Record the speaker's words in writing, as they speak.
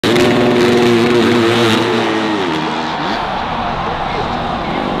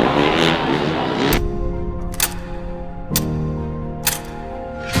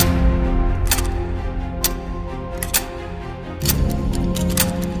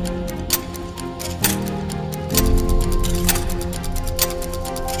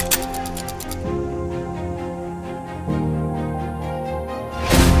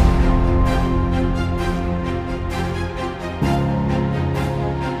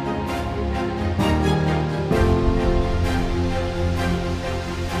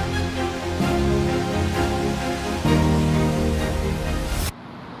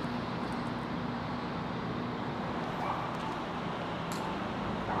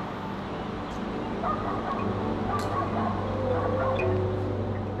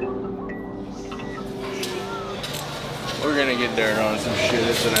We're gonna get dirt on some shit.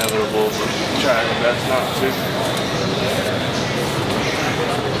 It's inevitable, but try our best not to.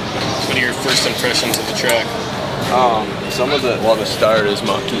 What are your first impressions of the track? Some of the start is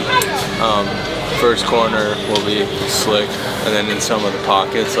mucky. First corner will be slick, and then in some of the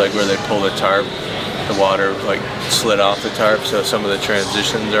pockets, like where they pull the tarp, the water like slid off the tarp, so some of the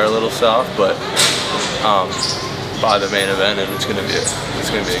transitions are a little soft. But by the main event, and it's gonna be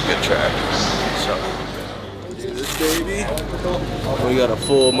a good track. So this baby, we got a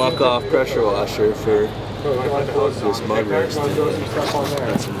full muc-off pressure washer for this mud race.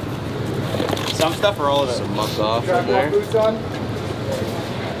 Some stuff or all of it? Some muc-off in there.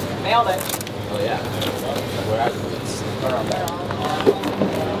 Nailed it. Oh yeah.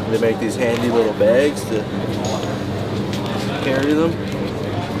 They make these handy little bags to carry them.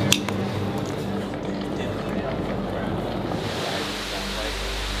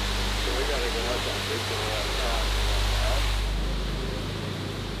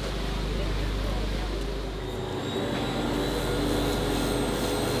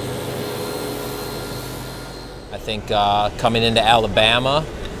 I think coming into Alabama,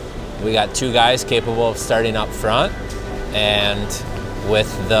 we got two guys capable of starting up front, and with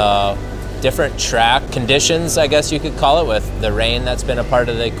the different track conditions, I guess you could call it, with the rain that's been a part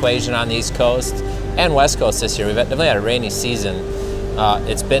of the equation on the East Coast and West Coast this year. We've definitely had a rainy season.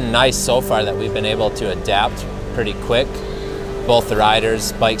 It's been nice so far that we've been able to adapt pretty quick. Both the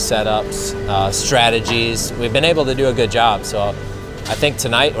riders, bike setups, strategies, we've been able to do a good job. So I think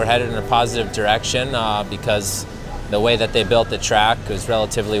tonight we're headed in a positive direction because the way that they built the track was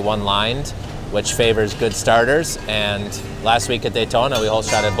relatively one-lined, which favors good starters. And last week at Daytona, we whole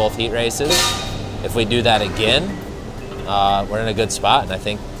shot at both heat races. If we do that again, we're in a good spot. And I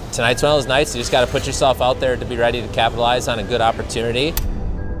think tonight's one of those nights you just got to put yourself out there to be ready to capitalize on a good opportunity.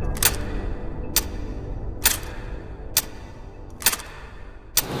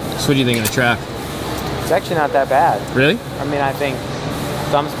 So what do you think of the track? It's actually not that bad. Really? I mean, I think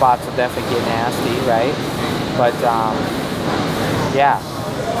some spots will definitely get nasty, right? But yeah,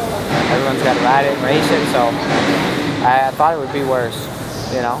 everyone's got to ride it and race it, so I thought it would be worse,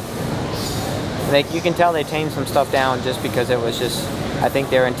 you know? Like, you can tell they changed some stuff down just because it was just, I think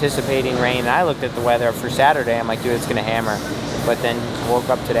they're anticipating rain. And I looked at the weather for Saturday, I'm like, dude, it's gonna hammer. But then woke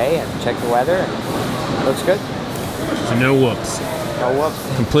up today and checked the weather and it looks good. So no whoops. No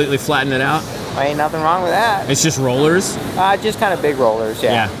whoops. Completely flatten it out? Well, ain't nothing wrong with that. It's just rollers? Just kind of big rollers,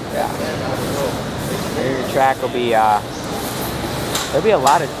 yeah. Your track will be, there'll be a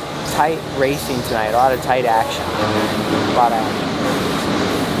lot of tight racing tonight, a lot of tight action. A lot of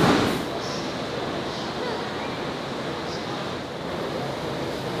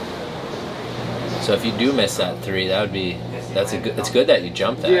So if you do miss that three, that would be, it's good that you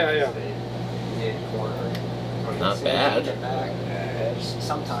jumped that. Yeah. Not bad.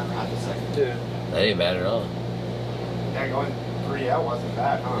 sometime after the second. Yeah. That ain't bad at all. Yeah, going 3 out wasn't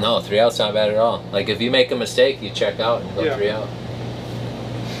bad, huh? No, 3 out's not bad at all. Like if you make a mistake, you check out and go 3 out.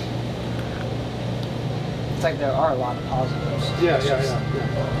 It's like there are a lot of positives. Yeah.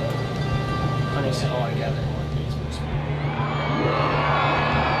 Putting it all together.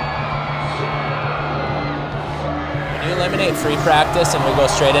 When you eliminate free practice and we go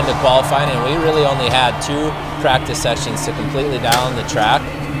straight into qualifying, and we really only had 2 practice sessions to completely dial in the track,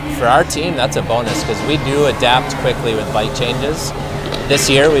 for our team that's a bonus because we do adapt quickly with bike changes. This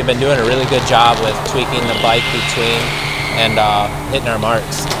year we've been doing a really good job with tweaking the bike between and hitting our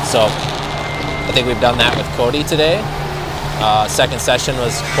marks. So I think we've done that with Coty today. Second session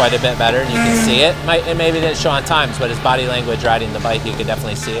was quite a bit better, and you can see it. It maybe didn't show on times, but his body language riding the bike, you could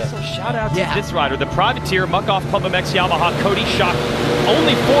definitely see it. So shout out to this rider, the privateer, muc-off ClubMX Yamaha, Coty Shock,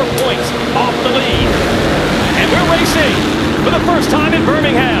 only 4 points off the lead. And we're racing for the first time in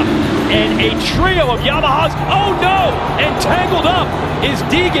Birmingham. And a trio of Yamahas, oh no! And tangled up is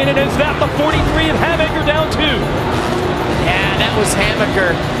Deegan, and is that the 43 of Hamaker down 2? Yeah, that was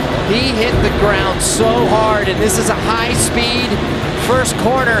Hamaker. He hit the ground so hard, and this is a high-speed first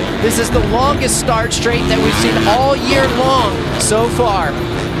corner. This is the longest start straight that we've seen all year long so far.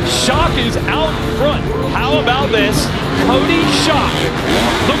 Shock is out front. How about this? Coty Shock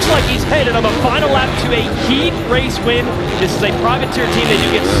looks like he's headed on the final lap to a heat race win. This is a privateer team. They do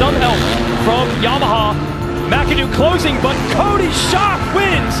get some help from Yamaha. McAdoo closing, but Coty Shock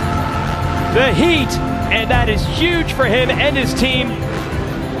wins the heat, and that is huge for him and his team.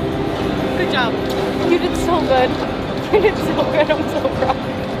 Good job. You did so good. You did so good. I'm so proud.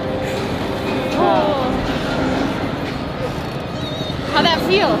 Oh. How'd that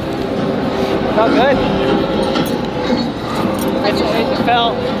feel? Felt good.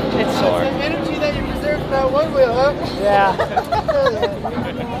 It's sore. Some energy that you preserved from that one wheel, huh? Yeah.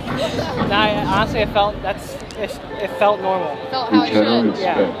 No, honestly, it felt normal. Felt how it should.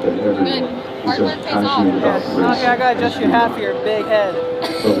 Yeah. Good. Hard work pays off. Yeah. Okay, I gotta adjust your hat for your big head.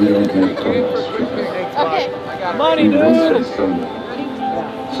 Okay. Money, dude.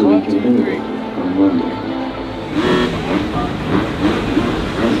 So we can move on Monday.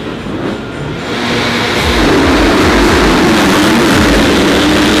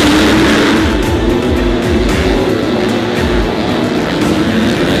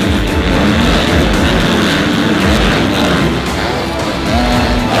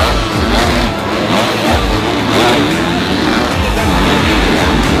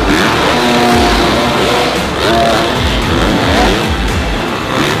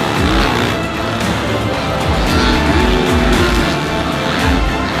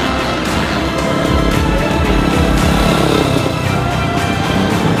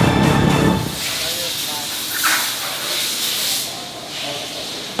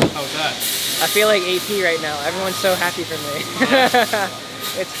 I feel like AP right now. Everyone's so happy for me.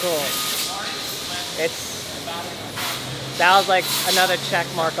 It's cool. That was like another check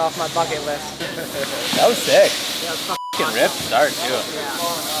mark off my bucket list. That was sick. Yeah, it was Fucking ripped start too.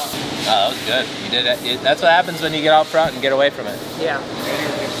 Oh, that was good. You did it. That's what happens when you get out front and get away from it. Yeah.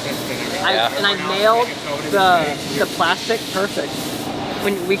 And I nailed the plastic perfect.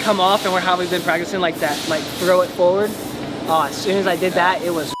 When we come off and we've been practicing like that, like throw it forward. Oh, as soon as I did that,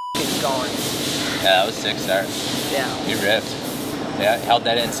 it was going. Yeah, that was sick start. Yeah. You ripped. Yeah, held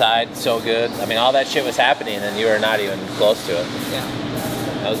that inside so good. I mean, all that shit was happening and you were not even close to it. Yeah.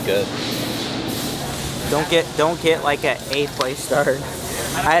 That was good. Don't get like an 8th place start.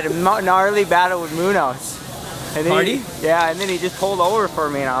 I had a gnarly battle with Munoz. And then and then he just pulled over for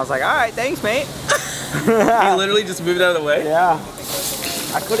me and I was like, all right, thanks, mate. He literally just moved out of the way? Yeah.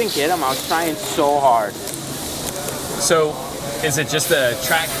 I couldn't get him. I was trying so hard. So, is it just the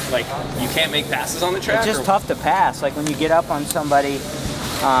track, like, you can't make passes on the track? It's just tough to pass. Like, when you get up on somebody,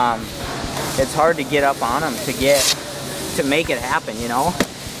 it's hard to get up on them to make it happen, you know?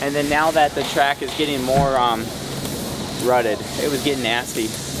 And then now that the track is getting more rutted, it was getting nasty.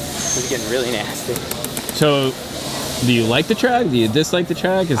 It was getting really nasty. So, do you like the track? Do you dislike the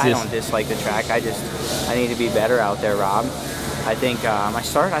track? I don't dislike the track. I need to be better out there, Rob. I think I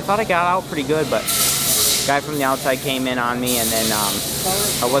thought I got out pretty good, but guy from the outside came in on me, and then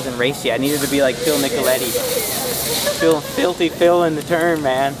I wasn't racy. I needed to be like Phil Nicoletti. Filthy Phil in the turn,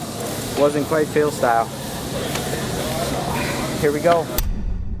 man. Wasn't quite Phil style. Here we go.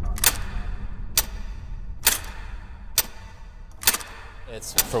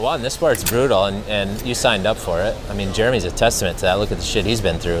 It's, for one, this sport's brutal, and you signed up for it. I mean, Jeremy's a testament to that. Look at the shit he's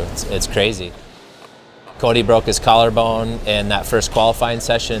been through. It's crazy. Coty broke his collarbone in that first qualifying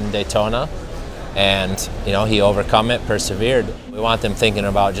session in Daytona. And, you know, he overcome it, persevered. We want them thinking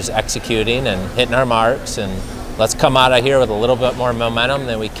about just executing and hitting our marks, and let's come out of here with a little bit more momentum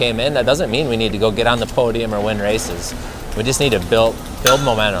than we came in. That doesn't mean we need to go get on the podium or win races. We just need to build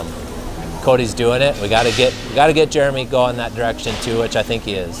momentum. Cody's doing it. We gotta get Jeremy going that direction too, which I think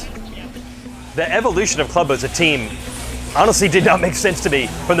he is. The evolution of Club as a team honestly did not make sense to me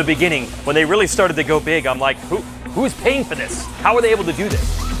from the beginning. When they really started to go big, I'm like, who is paying for this? How are they able to do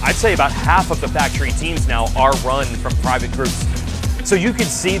this? I'd say about half of the factory teams now are run from private groups. So you can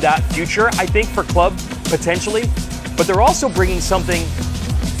see that future, I think, for Club, potentially. But they're also bringing something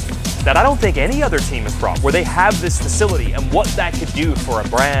that I don't think any other team has brought, where they have this facility and what that could do for a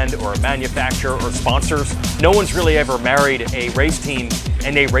brand or a manufacturer or sponsors. No one's really ever married a race team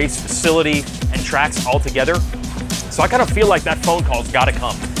and a race facility and tracks all together. So I kind of feel like that phone call's got to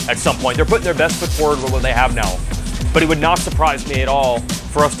come at some point. They're putting their best foot forward with what they have now. But it would not surprise me at all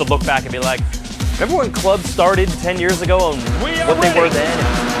for us to look back and be like, remember when Club started 10 years ago and what they were then?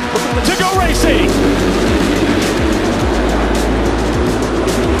 To go racing!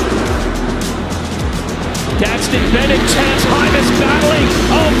 Daxton Bennett, Chance Hymas battling.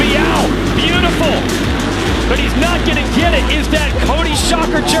 Oh, Bial, beautiful. But he's not going to get it. Is that Coty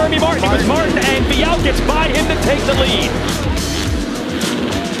shocker, Jeremy Martin? It was Martin, and Bial gets by him to take the lead.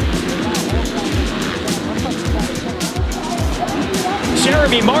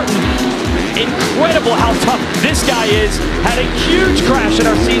 Jeremy Martin, incredible how tough this guy is. Had a huge crash in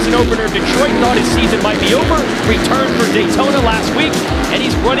our season opener. Detroit thought his season might be over. Returned for Daytona last week, and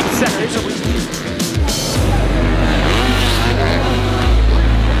he's running second.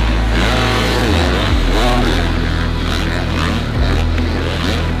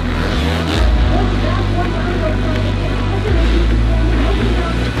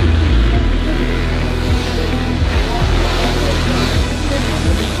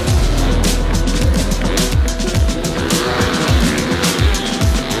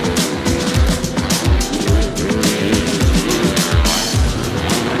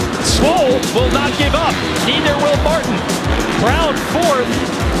 will not give up. Neither will Martin. Crowned fourth,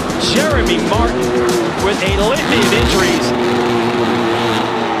 Jeremy Martin with a litany of injuries.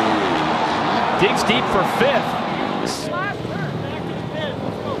 Digs deep for fifth.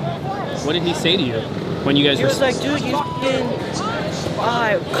 What did he say to you when you guys He were? was like, dude, you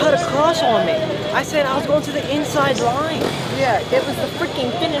cut across on me. I said I was going to the inside line. Yeah, it was the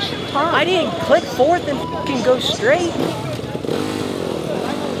freaking finish time. I didn't click fourth and fucking go straight.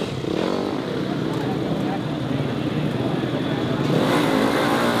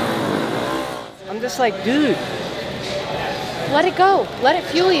 I'm just like, dude. Let it go. Let it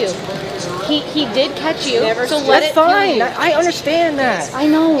fuel you. He did catch you, so let it fine. fuel you. I understand that. I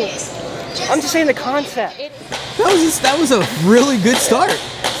know. I'm just saying the concept. That was a really good start.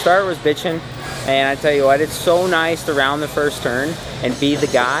 Start was bitching, and I tell you what, it's so nice to round the first turn and be the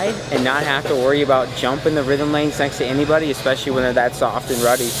guy and not have to worry about jumping the rhythm lanes next to anybody, especially when they're that soft and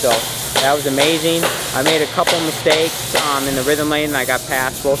ruddy. So that was amazing. I made a couple mistakes in the rhythm lane, and I got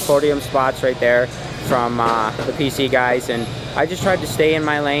past both podium spots right there from the PC guys, and I just tried to stay in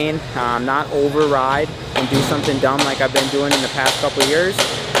my lane, not override and do something dumb like I've been doing in the past couple of years.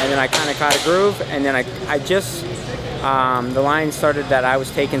 And then I kind of caught a groove, and then I just, the line started that I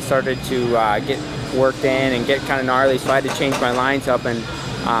was taking started to get worked in and get kind of gnarly, so I had to change my lines up, and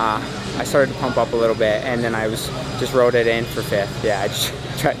I started to pump up a little bit, and then I just rode it in for fifth. Yeah, I just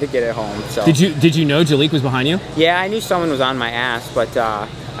tried to get it home. So Did you know Jalik was behind you? Yeah, I knew someone was on my ass, but I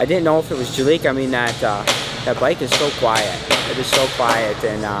didn't know if it was Jalik. I mean, that bike is so quiet. It is so quiet,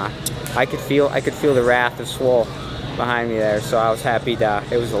 and I could feel the wrath of Swole behind me there, so I was happy that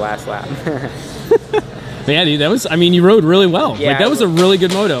it was the last lap. Yeah, dude, you rode really well. Yeah, like, that was a really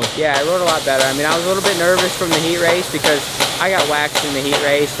good moto. Yeah, I rode a lot better. I mean, I was a little bit nervous from the heat race because I got waxed in the heat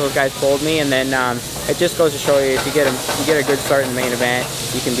race. Those guys pulled me, and then it just goes to show you if you get a good start in the main event,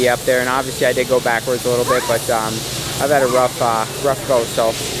 you can be up there. And obviously, I did go backwards a little bit, but I've had a rough go.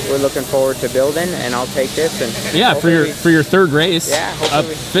 So we're looking forward to building, and I'll take this. And yeah, for your third race. Yeah,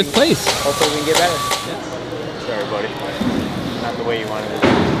 hopefully fifth place. Hopefully we can get better. Yeah. Sorry, buddy. Not the way you wanted it.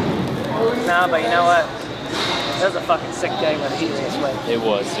 Nah, but you know what? That was a fucking sick day when the heat race went. It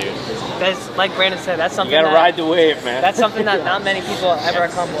was, dude. That's, like Brandon said, that's something You gotta ride the wave, man. That's something that not many people ever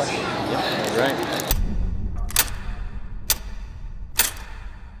accomplish. Yeah, right.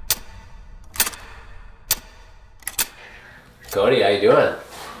 Cody, how you doing?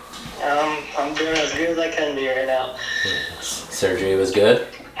 I'm doing as good as I can be right now. Surgery was good?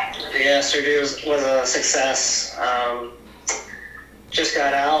 Yeah, surgery was a success. Just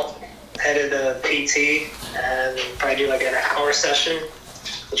got out, headed to PT, and probably do like an hour session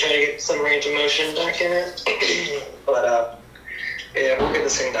to try to get some range of motion back in it. But yeah, we'll get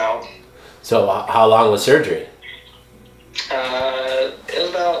this thing down. So how long was surgery? It was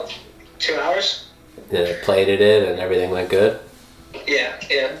about 2 hours. Did it plated it and everything went good? Yeah.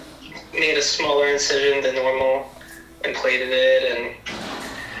 Made a smaller incision than normal and plated it, and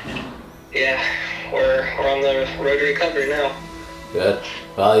yeah, we're on the road to recovery now. Good.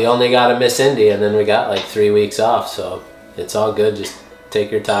 Well, you only got to miss Indy, and then we got like 3 weeks off, so it's all good. Just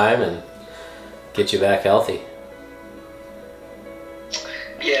take your time and get you back healthy.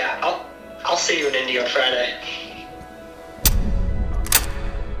 Yeah, I'll see you in Indy on Friday.